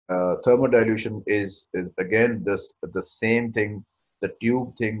Thermodilution is again the same thing, the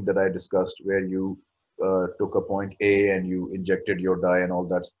tube thing that I discussed, where you took a point A and you injected your dye and all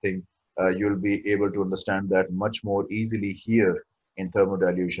that thing. You'll be able to understand that much more easily here in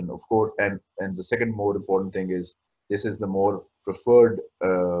thermodilution, of course. And the second more important thing is this is the more preferred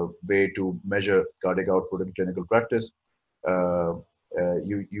way to measure cardiac output in clinical practice. Uh,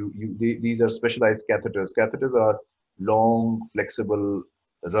 these are specialized catheters. Catheters are long, flexible,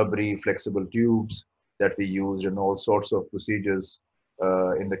 rubbery, flexible tubes that we use in all sorts of procedures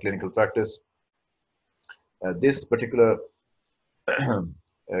in the clinical practice. This particular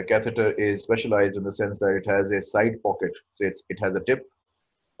catheter is specialized in the sense that it has a side pocket. So it has a tip,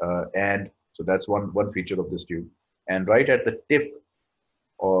 and so that's one feature of this tube. And right at the tip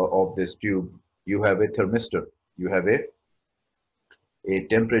of this tube, you have a thermistor. You have a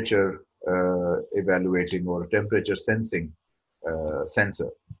temperature evaluating or temperature sensing sensor.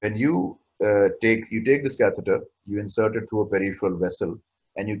 When you take this catheter, you insert it through a peripheral vessel,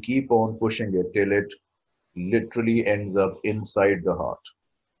 and you keep on pushing it till it literally ends up inside the heart,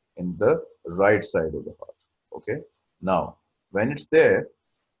 in the right side of the heart. Okay. Now, when it's there,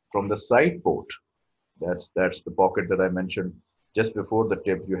 from the side port, that's the pocket that I mentioned just before the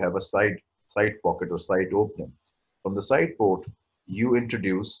tip. You have a side pocket or side opening. From the side port, you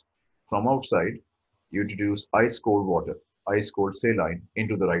introduce from outside, you introduce ice cold water, ice cold saline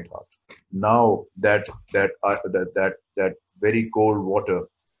into the right heart. Now that very cold water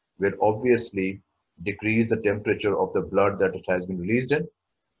will obviously decrease the temperature of the blood that it has been released in.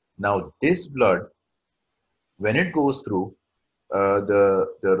 Now this blood, when it goes through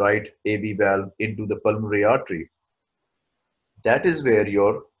the right AV valve into the pulmonary artery, that is where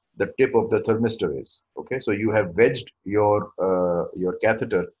the tip of the thermistor is. Okay, so you have wedged your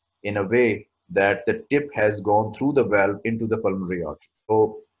catheter in a way that the tip has gone through the valve into the pulmonary artery.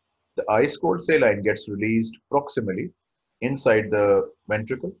 So the ice cold saline gets released proximally inside the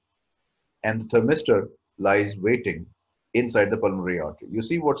ventricle, and the thermistor lies waiting inside the pulmonary artery. You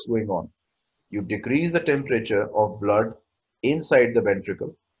see what's going on. You decrease the temperature of blood inside the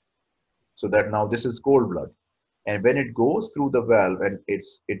ventricle, so that now this is cold blood. And when it goes through the valve and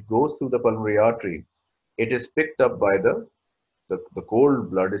it goes through the pulmonary artery, it is picked up by the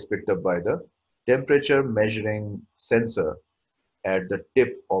cold blood is picked up by the temperature measuring sensor at the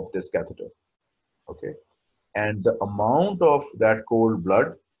tip of this catheter. Okay. And the amount of that cold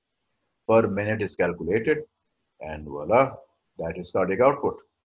blood per minute is calculated, and voila, that is cardiac output.